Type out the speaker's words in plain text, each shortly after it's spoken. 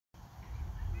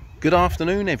Good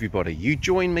afternoon everybody. You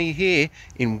join me here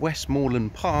in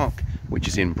Westmoreland Park, which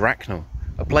is in Bracknell,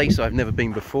 a place I've never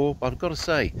been before, but I've got to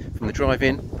say, from the drive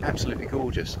in, absolutely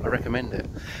gorgeous. I recommend it.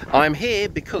 I'm here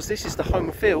because this is the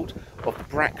home field of the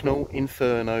Bracknell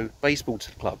Inferno Baseball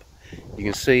Club. You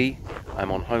can see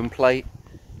I'm on home plate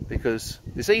because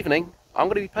this evening I'm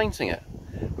going to be painting it.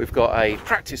 We've got a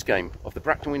practice game of the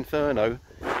Bracknell Inferno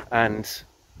and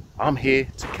I'm here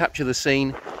to capture the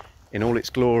scene in all its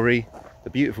glory. The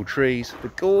beautiful trees, the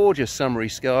gorgeous summery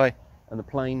sky and the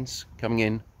planes coming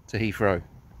in to Heathrow.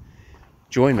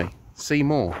 Join me, see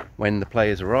more when the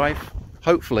players arrive.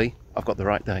 Hopefully I've got the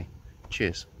right day.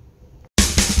 Cheers.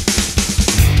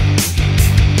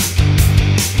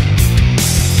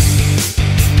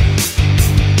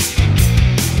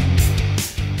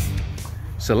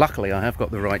 So luckily I have got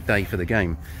the right day for the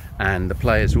game and the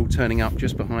players are all turning up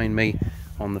just behind me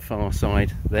on the far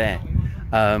side there.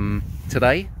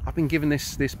 Today I've been given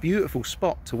this beautiful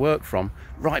spot to work from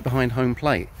right behind home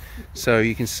plate, so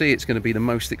you can see it's going to be the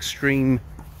most extreme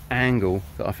angle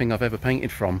that I think I've ever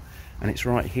painted from, and it's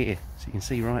right here, so you can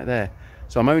see right there.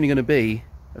 So I'm only going to be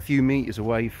a few meters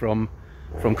away from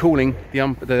calling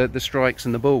the strikes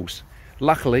and the balls.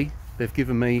 Luckily they've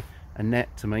given me a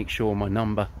net to make sure my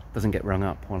number doesn't get rung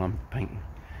up while I'm painting.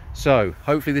 So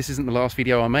hopefully this isn't the last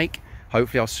video I make.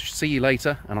 Hopefully I'll see you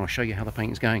later and I'll show you how the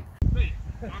painting's going.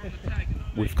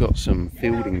 We've got some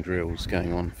fielding drills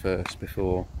going on first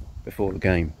before the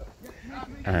game,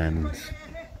 and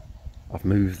I've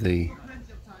moved the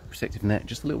protective net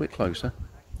just a little bit closer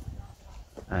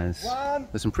as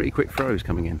there's some pretty quick throws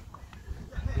coming in.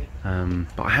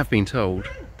 But I have been told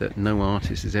that no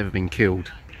artist has ever been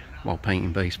killed while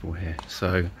painting baseball here,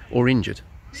 or injured,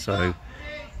 so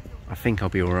I think I'll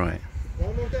be alright.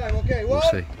 We'll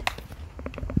see.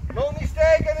 No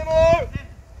mistake anymore!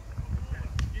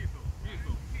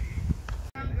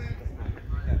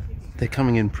 They're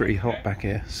coming in pretty hot back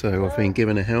here, so I've been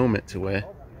given a helmet to wear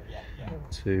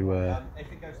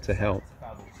to help.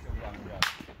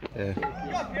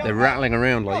 They're rattling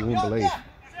around like you wouldn't believe.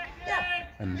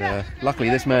 And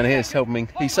luckily this man here is helping me.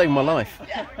 He saved my life,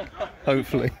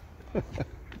 hopefully.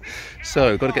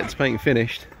 So, got to get this painting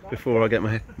finished before I get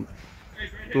my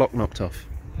block knocked off.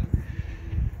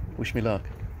 Wish me luck.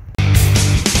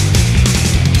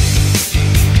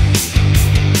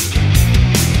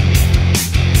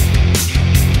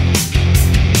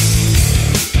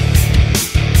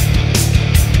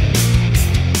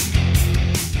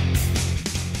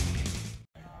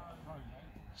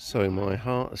 So my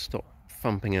heart has stopped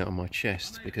thumping out of my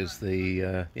chest because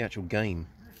the actual game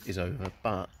is over,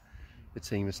 but the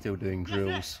team is still doing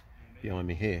drills behind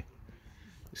me here.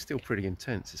 It's still pretty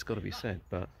intense, it's got to be said,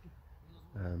 but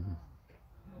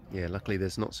yeah, luckily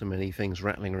there's not so many things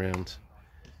rattling around,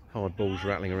 hard balls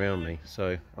rattling around me,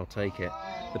 so I'll take it.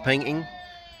 The painting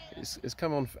it's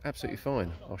come on absolutely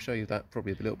fine. I'll show you that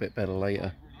probably a little bit better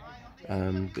later.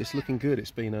 It's looking good. It's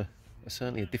been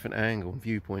certainly a different angle and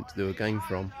viewpoint to do a game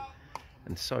from,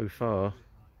 and so far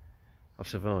I've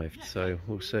survived, so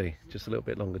we'll see. Just a little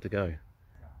bit longer to go.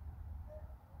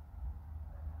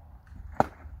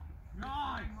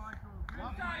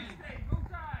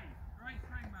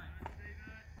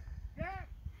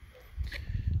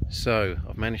 So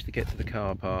I've managed to get to the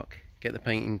car park, get the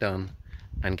painting done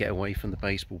and get away from the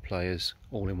baseball players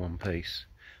all in one piece.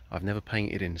 I've never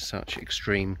painted in such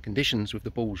extreme conditions with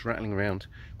the balls rattling around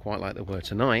quite like they were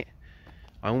tonight.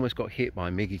 I almost got hit by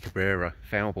Miggy Cabrera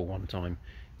foul ball one time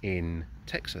in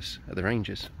Texas at the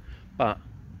Rangers, but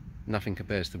nothing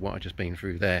compares to what I've just been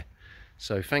through there.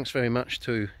 So thanks very much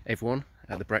to everyone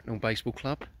at the Bracknell Baseball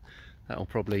Club. That'll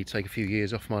probably take a few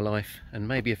years off my life and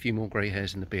maybe a few more grey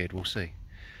hairs in the beard, we'll see.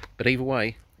 But either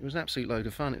way, it was an absolute load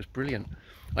of fun. It was brilliant.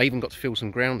 I even got to feel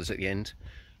some grounders at the end,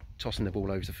 tossing the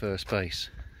ball over to first base.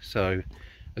 So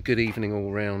a good evening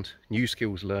all round, new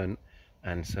skills learned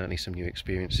and certainly some new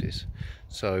experiences.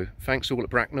 So thanks all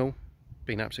at Bracknell,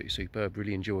 been absolutely superb,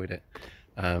 really enjoyed it.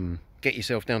 Get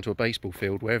yourself down to a baseball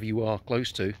field wherever you are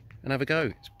close to and have a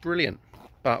go. It's brilliant,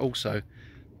 but also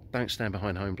don't stand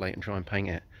behind home plate and try and paint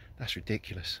it. That's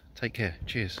ridiculous. Take care.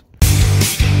 Cheers.